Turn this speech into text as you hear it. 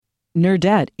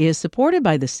Nerdette is supported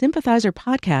by the Sympathizer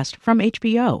podcast from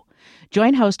HBO.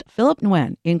 Join host Philip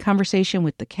Nguyen in conversation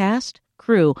with the cast,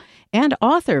 crew, and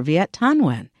author Viet Thanh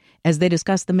Nguyen as they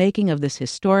discuss the making of this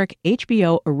historic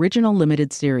HBO original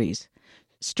limited series.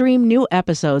 Stream new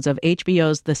episodes of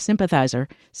HBO's The Sympathizer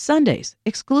Sundays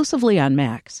exclusively on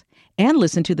Max, and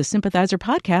listen to the Sympathizer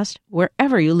podcast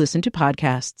wherever you listen to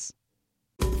podcasts.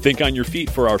 Think on your feet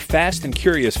for our Fast and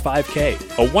Curious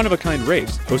 5K, a one-of-a-kind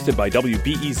race hosted by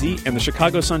WBEZ and the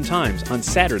Chicago Sun-Times on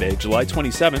Saturday, July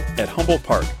 27th at Humboldt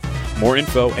Park. More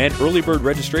info and early bird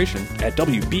registration at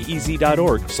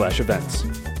wbez.org/events.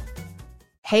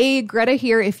 Hey, Greta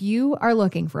here. If you are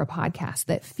looking for a podcast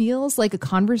that feels like a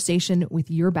conversation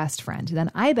with your best friend, then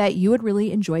I bet you would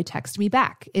really enjoy Text Me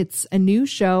Back. It's a new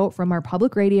show from our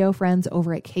public radio friends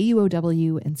over at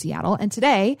KUOW in Seattle. And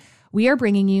today, we are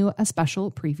bringing you a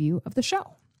special preview of the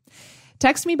show.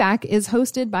 Text Me Back is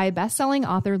hosted by best-selling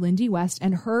author Lindy West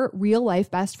and her real-life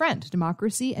best friend,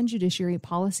 democracy and judiciary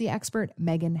policy expert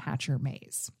Megan Hatcher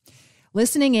Mays.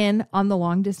 Listening in on the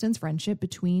long-distance friendship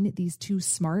between these two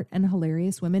smart and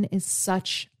hilarious women is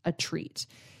such a treat.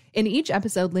 In each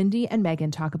episode, Lindy and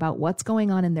Megan talk about what's going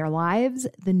on in their lives,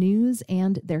 the news,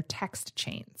 and their text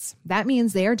chains. That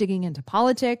means they are digging into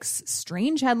politics,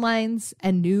 strange headlines,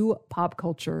 and new pop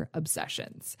culture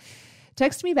obsessions.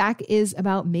 Text Me Back is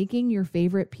about making your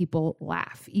favorite people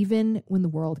laugh, even when the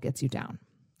world gets you down.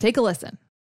 Take a listen.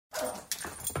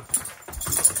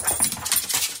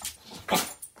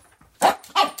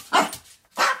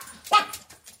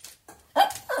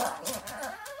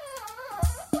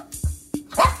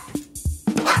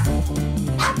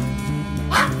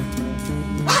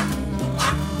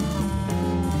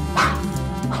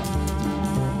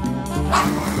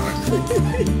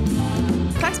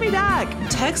 Text me back.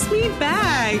 Text me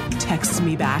back. Text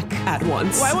me back at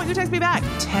once. Why won't you text me back?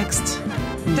 Text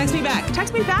me back.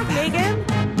 Text me back, Megan.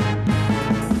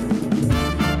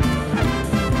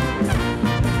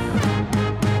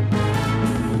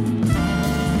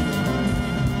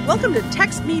 Welcome to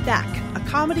Text Me Back, a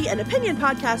comedy and opinion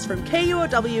podcast from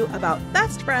KUOW about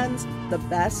best friends, the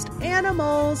best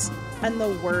animals, and the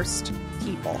worst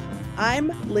people. I'm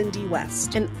Lindy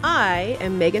West. And I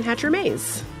am Megan Hatcher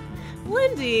Mays.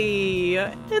 Lindy,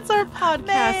 it's our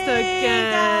podcast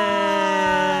again.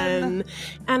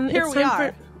 And Here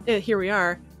we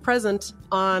are, present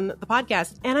on the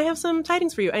podcast. And I have some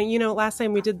tidings for you. And, last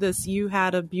time we did this, you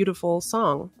had a beautiful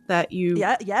song that you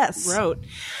wrote.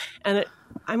 And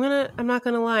I'm not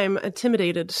going to lie, I'm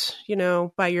intimidated,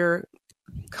 by your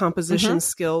composition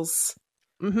skills.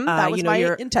 That was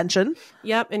my intention.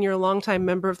 Yep, and you're a longtime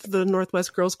member of the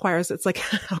Northwest Girls Choir, so it's like,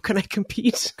 how can I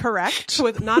compete? Correct.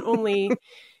 With not only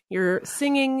your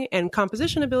singing and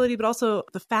composition ability, but also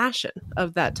the fashion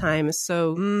of that time is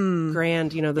so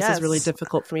grand. This is really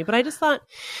difficult for me. But I just thought,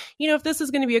 if this is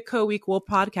going to be a co-equal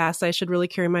podcast, I should really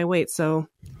carry my weight. So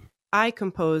I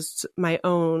composed my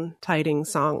own tiding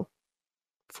song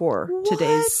for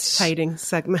today's tiding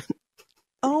segment.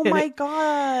 Oh my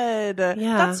God. Yeah.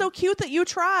 That's so cute that you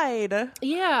tried.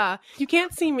 Yeah. You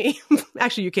can't see me.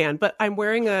 Actually, you can, but I'm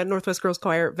wearing a Northwest Girls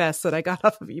Choir vest that I got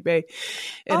off of eBay.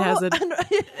 It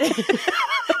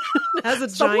has a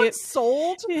Someone giant...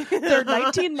 sold their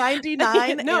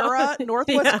 1999 era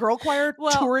Northwest Girl Choir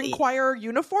touring choir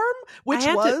uniform, which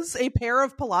was a pair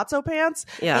of palazzo pants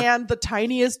and the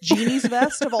tiniest genie's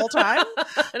vest of all time.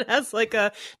 It has like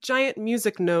a giant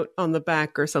music note on the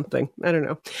back or something. I don't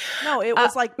know. No, it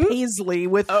was like paisley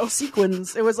with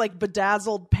sequins. It was like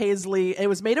bedazzled paisley. It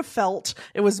was made of felt.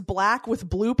 It was black with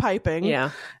blue piping.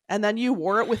 Yeah. And then you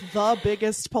wore it with the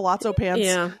biggest palazzo pants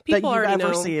that you've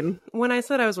ever seen. When I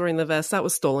said I was wearing the vest, that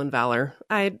was stolen valor.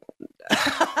 I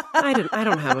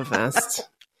don't have a vest.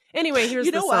 Anyway, here's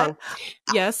the song.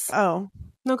 Yes. Oh.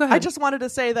 No, go ahead. I just wanted to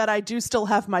say that I do still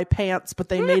have my pants, but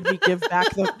they made me give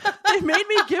back the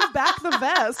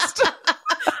vest.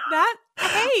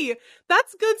 Hey,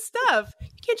 that's good stuff. You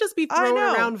can't just be throwing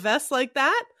around vests like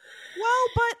that. Well,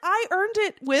 but I earned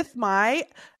it with my,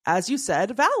 as you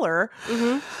said, valor.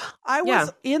 Mm-hmm. I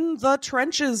was in the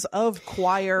trenches of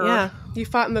choir. Yeah, you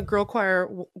fought in the girl choir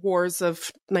wars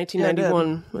of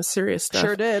 1991. It was serious stuff.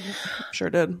 Sure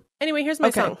did. Anyway, here's my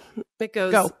song. It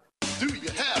goes. Go. Do you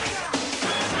have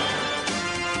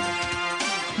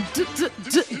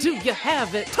it? Do you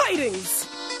have it? Tidings!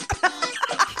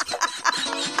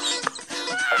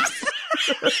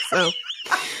 So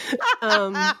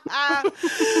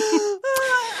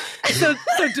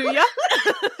do ya?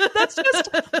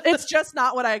 It's just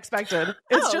not what I expected.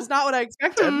 It's just not what I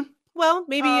expected. Well,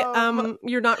 maybe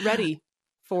you're not ready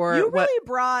for you really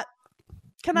brought.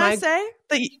 Can I say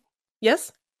that?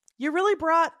 Yes, you really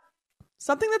brought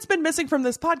something that's been missing from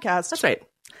this podcast. That's right.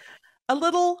 A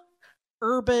little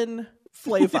urban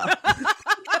flavor.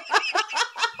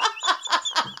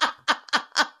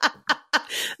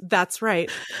 That's right.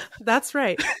 That's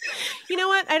right. You know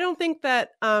what? I don't think that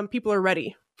people are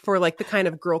ready for like the kind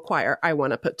of girl choir I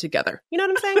want to put together. You know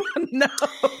what I'm saying? No,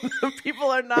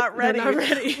 people are not ready. They're not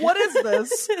ready. What is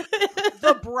this?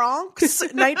 The Bronx,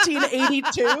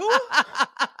 1982?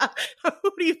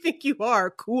 Who do you think you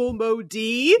are, Cool Mo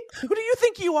D? Who do you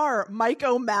think you are, Mike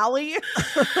O'Malley?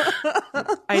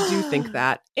 I do think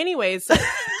that. Anyways,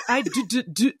 I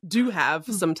do have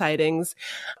some tidings.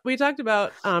 We talked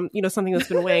about, something that's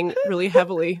been weighing really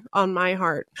heavily on my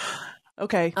heart.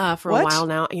 Okay. For a while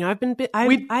now. You know, I've been, this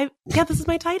is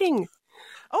my tiding.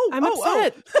 Oh, I'm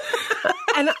upset.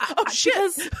 And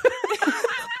shit.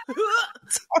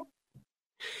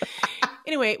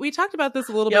 Anyway, we talked about this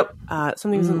a little bit.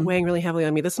 Something was weighing really heavily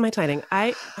on me. This is my tiding.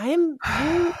 I am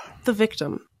the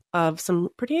victim of some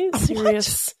pretty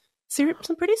serious,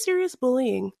 some pretty serious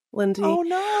bullying, Lindy. Oh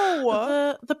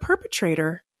no. The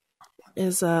perpetrator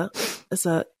is a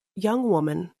young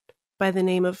woman by the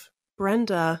name of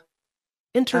Brenda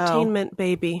Entertainment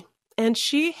Baby. And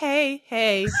she,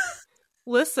 hey,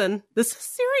 listen, this is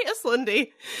serious,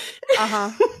 Lindy.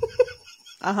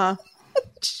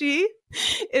 She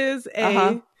is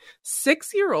a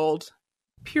 6-year-old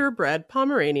purebred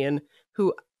Pomeranian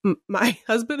who my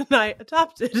husband and I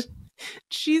adopted.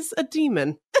 She's a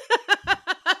demon.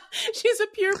 She's a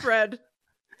purebred,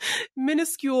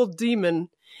 minuscule demon.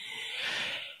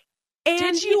 And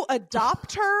did you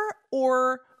adopt her,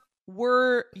 or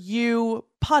were you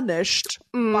punished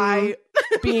by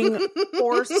being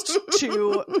forced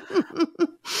to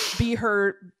be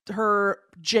her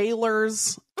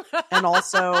jailers and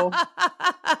also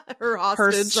her hostage,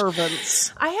 her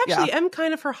servants? I actually am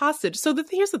kind of her hostage. So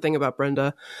here's the thing about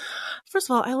Brenda. First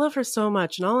of all, I love her so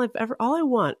much, and all I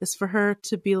want is for her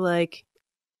to be like,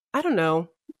 I don't know,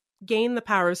 gain the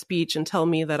power of speech and tell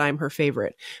me that I'm her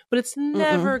favorite. But it's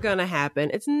never gonna happen.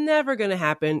 It's never gonna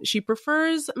happen. She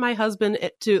prefers my husband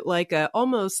to like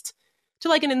almost to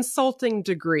like an insulting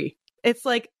degree. It's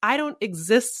like, I don't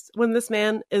exist when this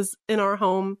man is in our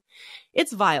home.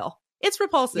 It's vile. It's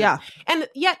repulsive. Yeah. And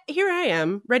yet here I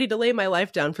am, ready to lay my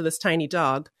life down for this tiny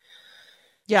dog.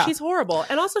 Yeah. She's horrible.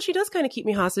 And also she does kind of keep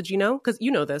me hostage, because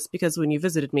you know this, because when you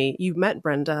visited me, you met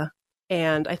Brenda.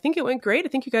 And I think it went great. I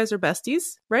think you guys are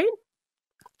besties, right?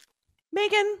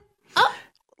 Megan,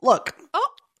 look,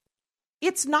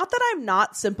 it's not that I'm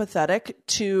not sympathetic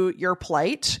to your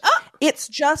plight. It's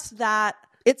just that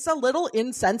it's a little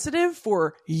insensitive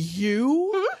for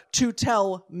you to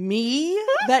tell me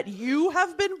that you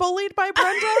have been bullied by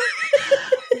Brenda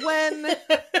when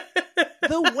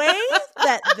the way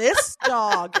that this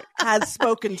dog has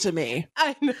spoken to me.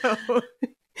 I know.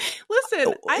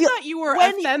 Listen, I thought you were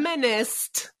a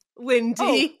feminist,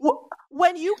 Lindy.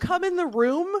 When you come in the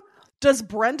room, does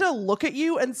Brenda look at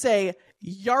you and say,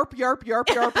 yarp, yarp, yarp,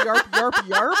 yarp, yarp, yarp,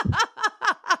 yarp?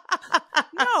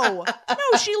 No,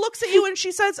 she looks at you and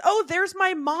she says, oh, there's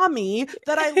my mommy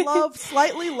that I love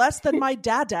slightly less than my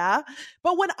dada.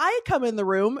 But when I come in the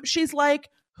room, she's like,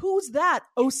 who's that?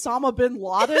 Osama bin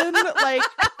Laden? Like,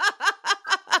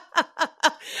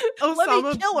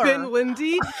 Osama bin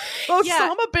Lindy?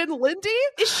 Osama bin Lindy?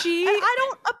 Is she? And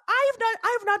I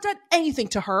have not done anything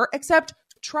to her except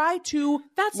try to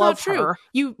That's love not true. her.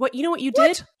 You know what you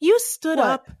did? You stood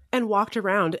up and walked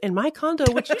around in my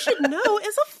condo, which you should know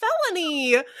is a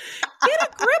felony. Get a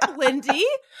grip, Lindy.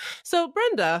 So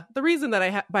Brenda, the reason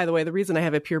that the reason I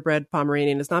have a purebred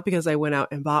Pomeranian is not because I went out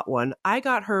and bought one. I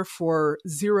got her for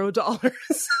 $0.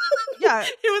 Yeah,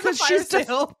 it was a fire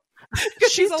sale.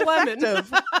 She's a lemon.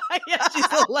 Yeah, she's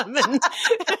a lemon.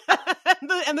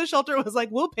 and the shelter was like,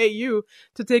 we'll pay you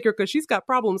to take her because she's got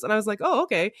problems. And I was like, oh,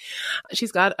 okay.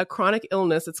 She's got a chronic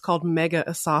illness. It's called mega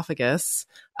esophagus,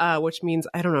 which means,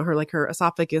 I don't know, her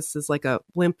esophagus is like a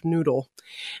limp noodle.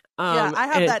 Yeah, I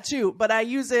have that too, but I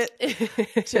use it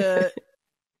to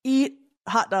eat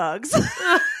hot dogs.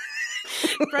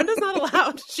 Brenda's not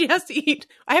allowed. She has to eat.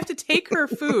 I have to take her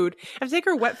food. I have to take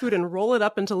her wet food and roll it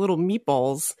up into little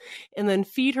meatballs and then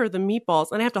feed her the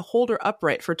meatballs. And I have to hold her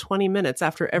upright for 20 minutes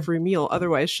after every meal.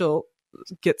 Otherwise, she'll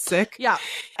get sick. Yeah.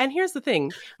 And here's the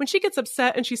thing. When she gets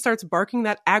upset and she starts barking,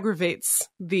 that aggravates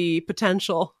the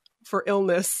potential for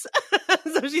illness.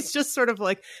 So she's just sort of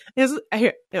like, here's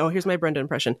my Brenda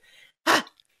impression.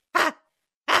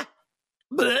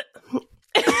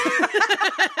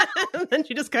 And then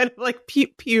she just kind of like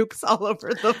pukes all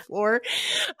over the floor.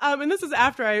 And this is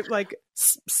after I like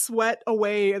sweat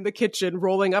away in the kitchen,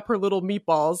 rolling up her little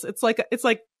meatballs. It's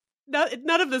like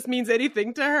none of this means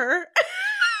anything to her.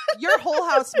 Your whole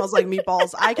house smells like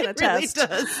meatballs. I can attest. It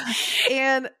really does.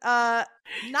 And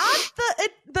not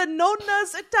the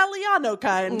nonna's Italiano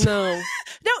kind. No.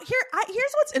 No,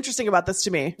 here's what's interesting about this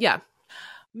to me. Yeah.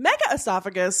 Mega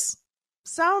esophagus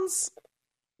sounds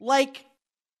like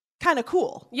kind of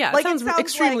cool. Yeah, like it sounds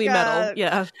extremely like, metal.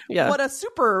 Yeah. What a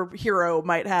superhero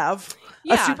might have.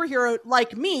 Yeah. A superhero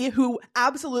like me who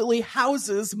absolutely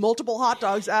houses multiple hot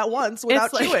dogs at once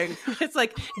without chewing. It's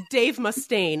like Dave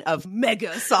Mustaine of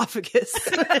Mega Esophagus.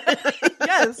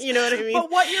 Yes. You know what I mean?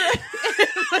 But what you're...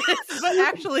 but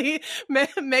actually,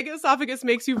 Mega Esophagus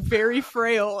makes you very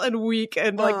frail and weak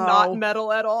and like not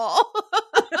metal at all.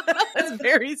 It's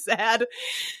very sad.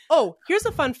 Oh, here's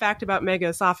a fun fact about Mega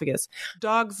Esophagus.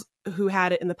 Dogs who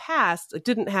had it in the past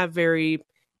didn't have very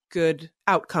good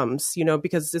outcomes,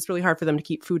 because it's really hard for them to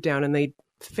keep food down and they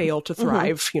fail to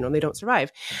thrive, they don't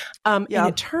survive. And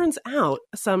it turns out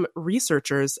some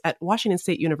researchers at Washington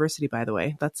State University, by the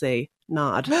way, that's a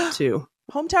nod to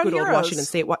Hometown good heroes. Old Washington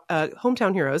State,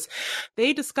 hometown heroes.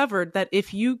 They discovered that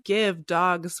if you give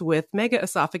dogs with Mega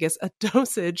Esophagus a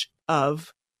dosage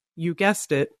of, you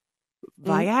guessed it,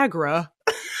 Viagra,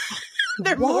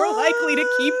 they're more likely to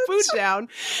keep food down.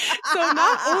 So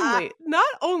not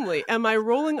only am I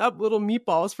rolling up little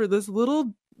meatballs for this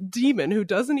little demon who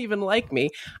doesn't even like me,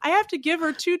 I have to give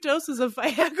her 2 doses of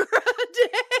Viagra a day.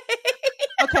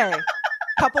 Okay.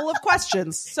 Couple of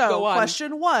questions. So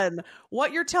question 1,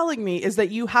 what you're telling me is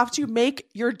that you have to make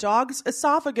your dog's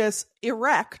esophagus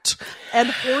erect and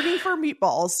horny for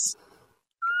meatballs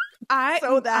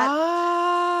so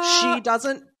that she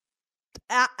doesn't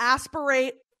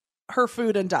aspirate her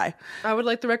food and die. I would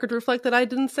like the record to reflect that I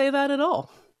didn't say that at all.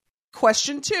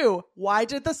 Question 2, why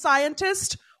did the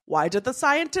scientist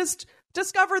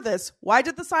discover this? Why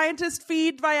did the scientist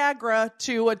feed Viagra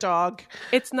to a dog?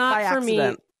 It's not for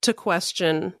me to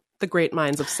question the great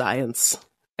minds of science.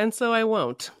 And so I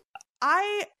won't.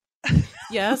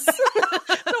 Yes. So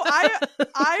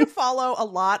I follow a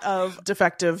lot of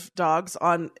defective dogs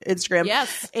on Instagram.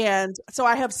 Yes. And so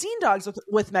I have seen dogs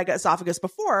with Mega Esophagus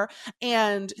before.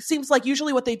 And it seems like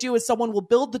usually what they do is someone will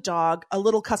build the dog a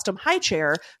little custom high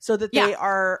chair so that they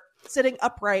are sitting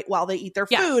upright while they eat their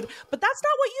food. But that's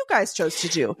not what you guys chose to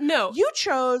do. No. You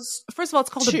chose First of all,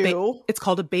 it's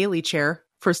called a Bailey chair,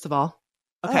 first of all.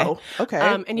 Okay. Oh, okay.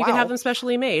 And you can have them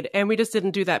specially made. And we just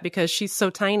didn't do that because she's so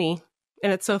tiny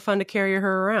and it's so fun to carry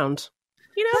her around.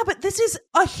 Yeah, but this is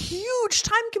a huge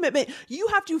time commitment. You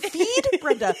have to feed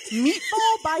Brenda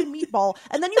meatball by meatball,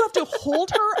 and then you have to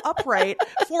hold her upright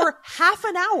for half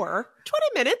an hour. 20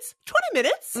 minutes. 20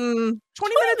 minutes. 20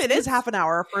 minutes is half an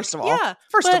hour, first of all. Yeah.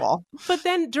 First of all. But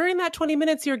then during that 20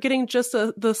 minutes, you're getting just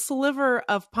the sliver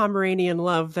of Pomeranian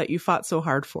love that you fought so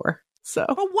hard for. So.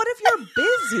 But what if you're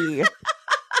busy?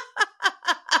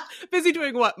 Busy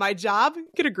doing what? My job?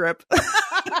 Get a grip.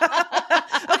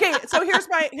 Okay, so here's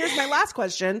my last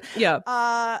question. Yeah.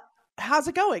 How's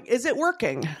it going? Is it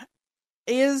working?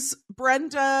 Is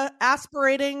Brenda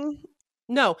aspirating?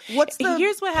 No.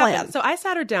 Here's what plan? happened. So I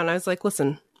sat her down. I was like,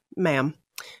 listen, ma'am,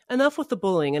 enough with the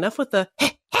bullying, enough with the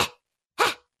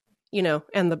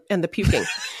and the puking.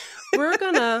 We're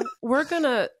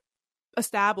gonna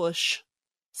establish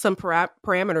some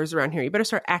parameters around here. You better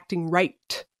start acting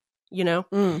right.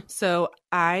 So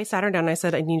I sat her down and I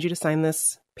said, I need you to sign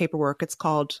this paperwork. It's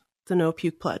called the No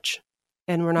Puke Pledge.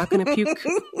 And we're not going to puke.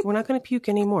 We're not going to puke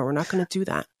anymore. We're not going to do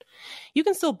that. You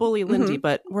can still bully Lindy,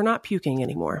 but we're not puking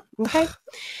anymore. Okay.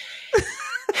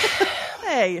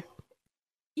 Hey,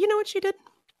 you know what she did?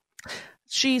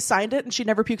 She signed it and she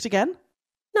never puked again?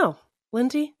 No,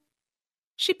 Lindy.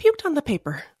 She puked on the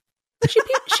paper. She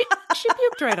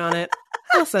puked right on it.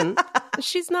 Listen,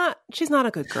 she's not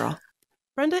a good girl.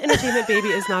 Brenda Entertainment Baby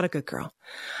is not a good girl.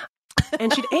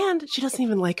 And she doesn't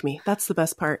even like me. That's the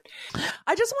best part.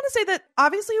 I just want to say that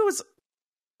obviously it was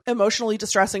emotionally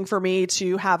distressing for me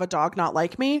to have a dog not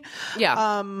like me. Yeah.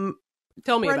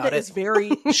 Tell me Brenda about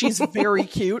it. She's very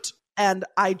cute, and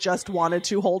I just wanted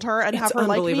to hold her and have her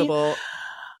like me.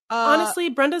 Honestly,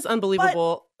 Brenda's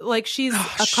unbelievable. Like she's a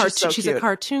cartoon. So she's a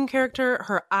cartoon character.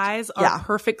 Her eyes are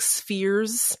perfect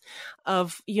spheres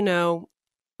of,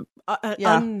 an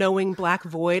unknowing black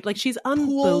void. Like she's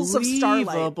unbelievable. Pools of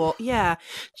starlight. Yeah.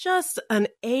 Just an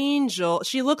angel.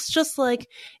 She looks just like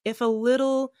if a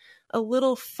little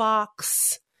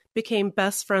fox became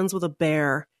best friends with a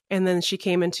bear and then she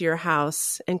came into your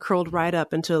house and curled right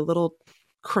up into a little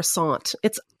croissant.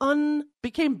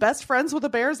 Became best friends with a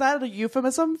bear? Is that a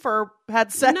euphemism for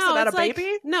had sex and had a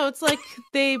baby? No, it's like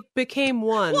they became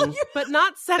one, but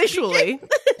not sexually.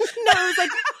 No, it's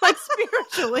like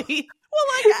spiritually. Well,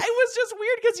 like, it was just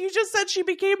weird because you just said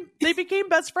they became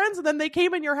best friends, and then they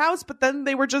came in your house, but then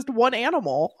they were just one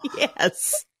animal.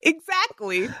 Yes,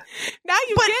 exactly. Now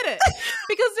you get it.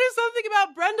 Because there's something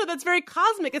about Brenda that's very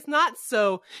cosmic. It's not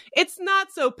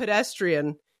so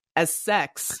pedestrian as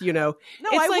sex, you know. No,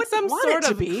 it's I like some sort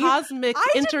of cosmic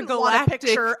intergalactic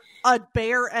picture a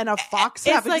bear and a fox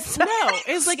having like sex. No,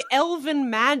 it's like elven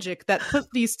magic that put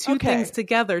these two things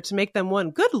together to make them one.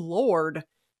 Good Lord.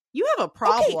 You have a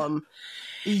problem.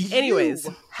 Okay. Anyways,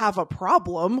 you have a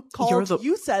problem called,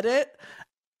 you said it.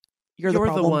 You're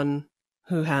the one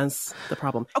who has the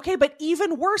problem. Okay, but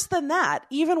even worse than that,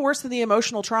 even worse than the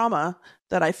emotional trauma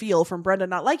that I feel from Brenda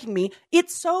not liking me,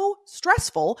 it's so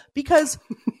stressful because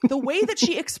the way that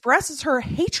she expresses her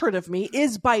hatred of me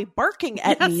is by barking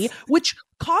at me, which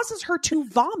causes her to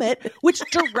vomit, which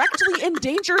directly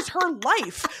endangers her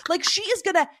life. Like, she is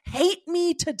going to hate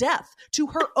me to death, to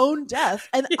her own death,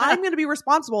 and I'm going to be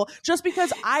responsible just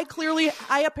because I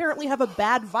apparently have a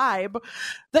bad vibe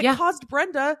that caused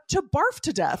Brenda to barf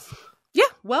to death. Yeah,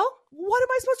 well, what am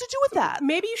I supposed to do with that?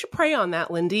 Maybe you should pray on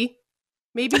that, Lindy.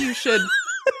 Maybe you should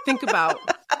think about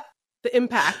the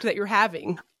impact that you're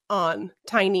having on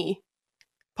tiny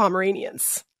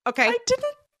Pomeranians. Okay? I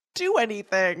didn't do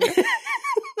anything.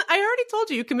 I already told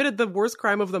you committed the worst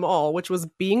crime of them all, which was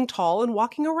being tall and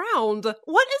walking around.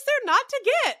 What is there not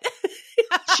to get?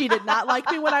 She did not like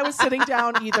me when I was sitting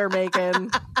down either,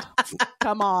 Megan.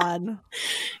 Come on.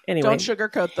 Anyway, don't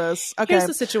sugarcoat this. Okay. Here's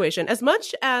the situation. As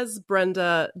much as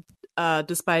Brenda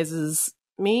despises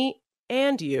me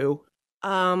and you,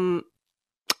 I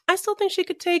still think she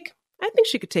could take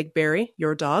Barry,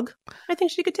 your dog. I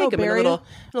think she could take him Barry? in a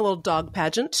little dog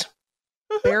pageant.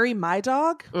 Barry, my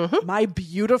dog, my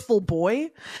beautiful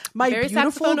boy, Barry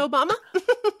Saxophone Obama.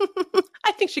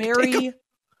 I think she could take him.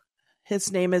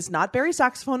 His name is not Barry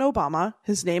Saxophone Obama.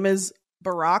 His name is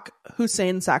Barack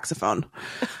Hussein Saxophone.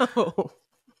 Oh,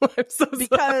 I'm so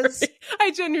sorry.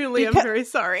 I genuinely am very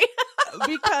sorry.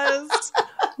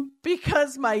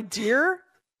 because my dear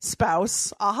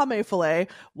spouse, Aha Mayfilet,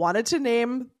 wanted to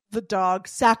name the dog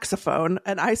Saxophone,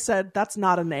 and I said, that's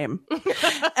not a name.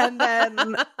 And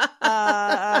then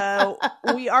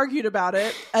we argued about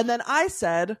it, and then I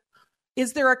said,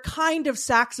 is there a kind of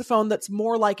saxophone that's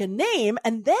more like a name?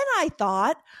 And then I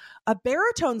thought a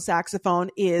baritone saxophone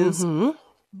is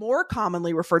more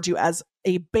commonly referred to as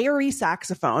a Barry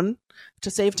saxophone,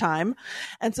 to save time.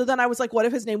 And so then I was like, what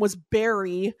if his name was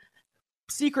Barry?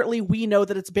 Secretly, we know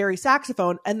that it's Barry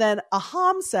Saxophone. And then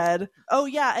Aham said, oh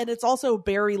yeah, and it's also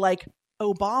Barry, like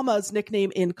Obama's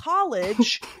nickname in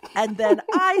college. And then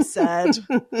I said,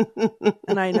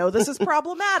 and I know this is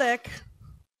problematic,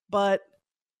 but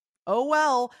oh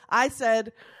well, I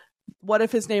said, what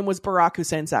if his name was Barack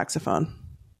Hussein Saxophone?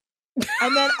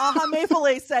 And then Aha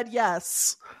Mayfilet said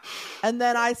yes. And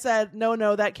then I said, no,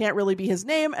 that can't really be his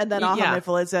name. And then Aha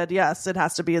Mayfilet said, yes, it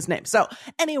has to be his name. So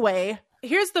anyway,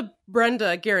 here's the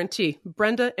Brenda guarantee.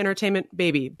 Brenda Entertainment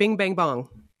Baby. Bing, bang, bong.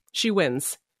 She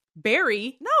wins.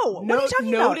 Barry. No. What are you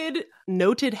talking about?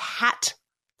 Noted hat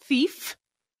thief.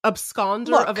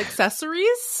 Absconder of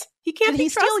accessories. He can't be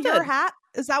trusted. Did he steal your hat?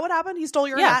 Is that what happened? He stole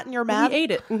your hat and you're mad? He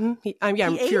ate it. Mm-hmm.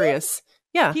 I'm curious.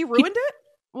 Yeah. He ruined it?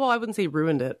 Well, I wouldn't say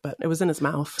ruined it, but it was in his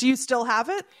mouth. Do you still have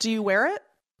it? Do you wear it?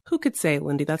 Who could say,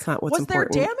 Lindy? That's not what's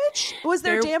important. Was there damage? Was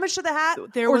there damage to the hat?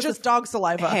 Or just dog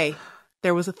saliva? Hey,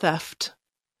 there was a theft.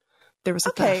 There was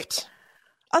a theft.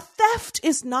 A theft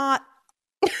is not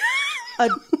a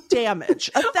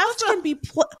damage. A theft can be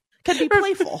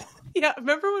playful. Yeah,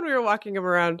 remember when we were walking him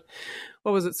around,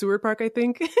 what was it, Seward Park, I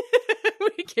think?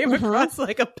 We came across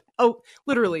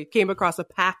literally came across a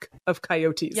pack of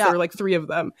coyotes. Yeah. There were like 3 of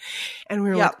them. And we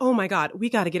were like, oh my God, we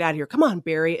got to get out of here. Come on,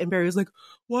 Barry. And Barry was like,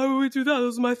 why would we do that?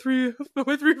 Those are my three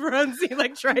friends. He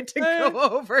like tried to go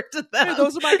over to them. Hey,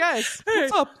 those are my guys. Hey,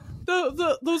 what's up?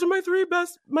 Those are my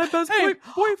best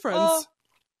boyfriends.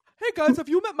 Hey guys, have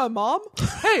you met my mom?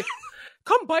 Hey,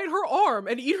 come bite her arm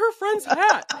and eat her friend's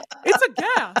hat. It's a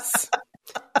gas.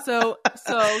 So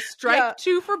strike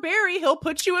 2 for Barry. He'll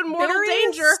put you in mortal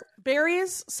danger.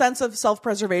 Barry's sense of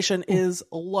self-preservation is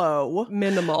low.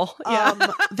 Minimal. Yeah.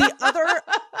 The other,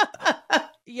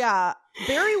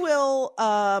 Barry will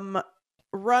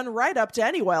run right up to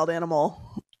any wild animal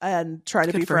and try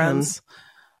to be friends.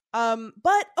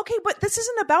 But this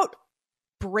isn't about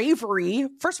bravery.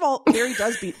 First of all, Barry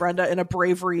does beat Brenda in a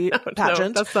bravery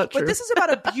pageant. No, that's not true. But this is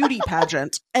about a beauty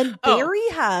pageant. And Barry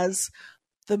has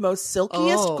the most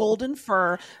silkiest golden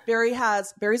fur.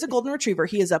 Barry's a golden retriever.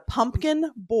 He is a pumpkin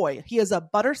boy. He is a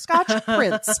butterscotch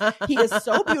prince. He is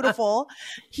so beautiful.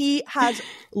 He has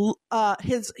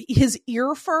his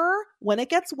ear fur. When it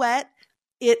gets wet,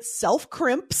 it self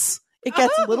crimps It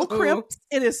gets little crimps.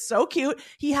 It is so cute.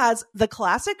 He has the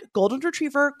classic golden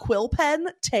retriever quill pen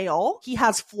tail. He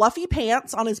has fluffy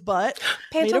pants on his butt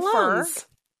made of fur.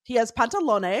 He has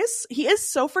pantalones. He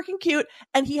is so freaking cute.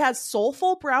 And he has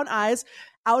soulful brown eyes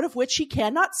out of which he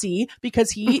cannot see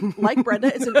because he, like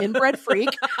Brenda, is an inbred freak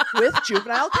with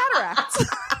juvenile cataracts.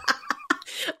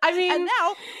 I mean, and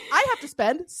now I have to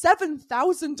spend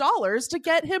 $7,000 to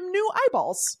get him new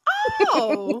eyeballs.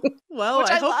 Oh, well, which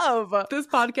I love. This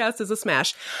podcast is a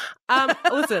smash.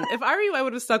 Listen, if I were you, I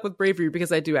would have stuck with bravery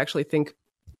because I do actually think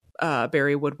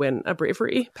Barry would win a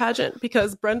bravery pageant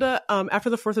because Brenda, after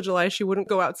the 4th of July, she wouldn't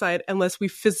go outside unless we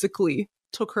physically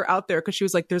took her out there because she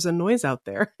was like, there's a noise out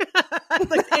there. It's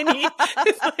like,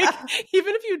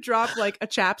 even if you drop like a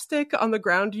chapstick on the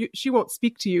ground, she won't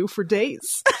speak to you for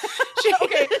days.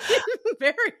 Okay.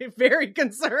 Very, very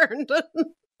concerned.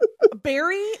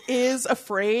 Barry is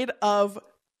afraid of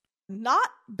not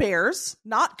bears,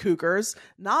 not cougars,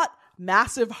 not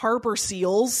massive harbor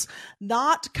seals,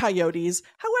 not coyotes.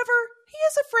 However, he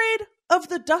is afraid of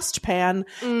the dustpan.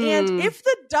 And if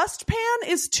the dustpan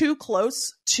is too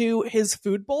close to his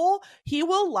food bowl, he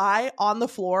will lie on the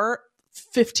floor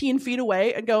 15 feet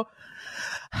away and go,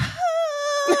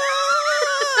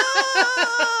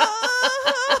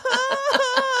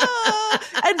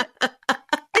 and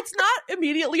it's not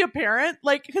immediately apparent,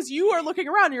 like, because you are looking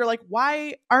around and you're like,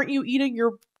 why aren't you eating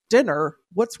your dinner?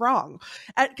 What's wrong?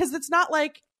 Because it's not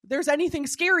like there's anything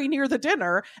scary near the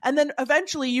dinner. And then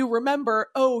eventually you remember,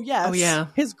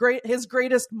 his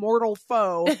greatest mortal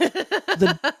foe,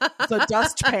 the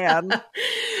dustpan.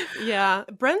 Yeah.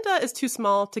 Brenda is too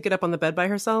small to get up on the bed by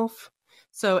herself.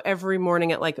 So every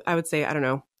morning at, like, I would say, I don't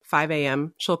know, 5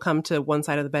 a.m., she'll come to one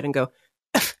side of the bed and go,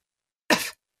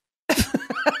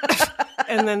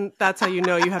 and then that's how you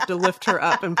know you have to lift her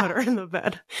up and put her in the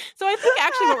bed. So I think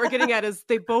actually what we're getting at is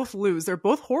they both lose. They're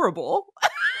both horrible.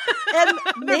 And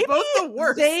maybe both the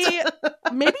worst.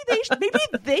 Maybe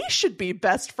they should be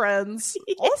best friends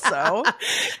also.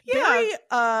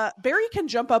 Yeah. Barry can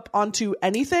jump up onto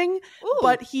anything,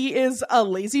 but he is a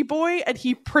lazy boy and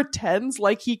he pretends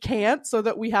like he can't so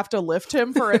that we have to lift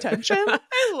him for attention.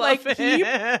 I love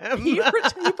him. He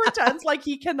pretends like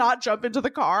he cannot jump into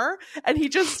the car and he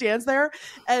just stands there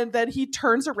and then he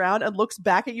turns around and looks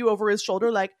back at you over his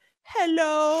shoulder like,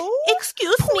 hello?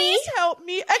 Excuse me? Please help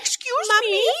me. Excuse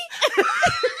me?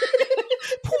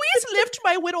 Please lift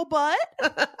my little butt.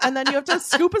 And then you have to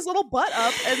scoop his little butt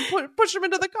up and push him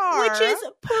into the car. Which is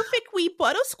perfect wee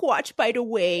butterscotch, by the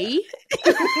way.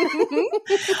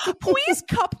 Please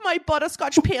cup my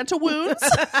butterscotch pantaloons.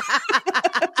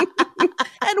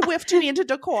 And whift me into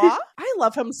decor. I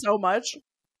love him so much.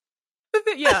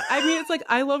 Yeah, I mean, it's like,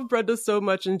 I love Brenda so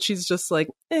much, and she's just like,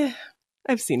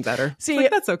 I've seen better. See,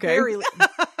 like, that's okay.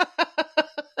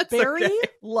 Barry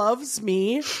loves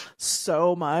me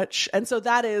so much. And so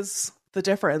that is the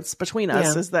difference between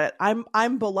us, is that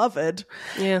I'm beloved.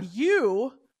 Yeah.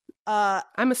 You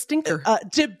I'm a stinker.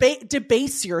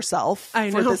 Debase yourself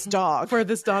for this dog. For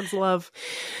this dog's love.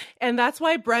 And that's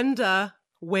why Brenda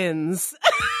wins.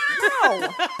 No.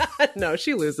 No,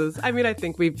 she loses. I mean, I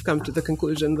think we've come to the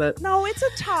conclusion that... No, it's a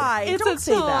tie. Don't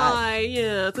say that.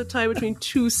 Yeah, it's a tie between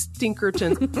two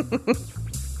stinkertons.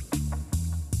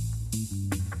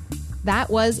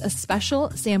 That was a special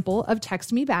sample of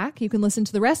Text Me Back. You can listen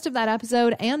to the rest of that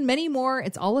episode and many more.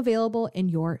 It's all available in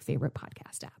your favorite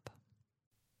podcast app.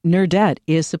 Nerdette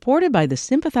is supported by the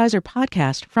Sympathizer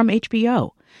podcast from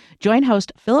HBO. Join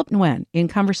host Philip Nguyen in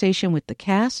conversation with the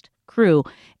cast, crew,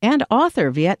 and author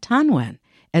Viet Thanh Nguyen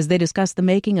as they discuss the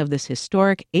making of this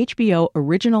historic HBO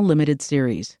original limited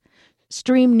series.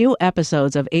 Stream new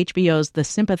episodes of HBO's The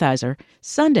Sympathizer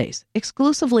Sundays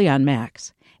exclusively on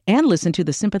Max, and listen to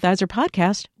the Sympathizer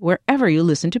podcast wherever you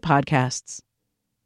listen to podcasts.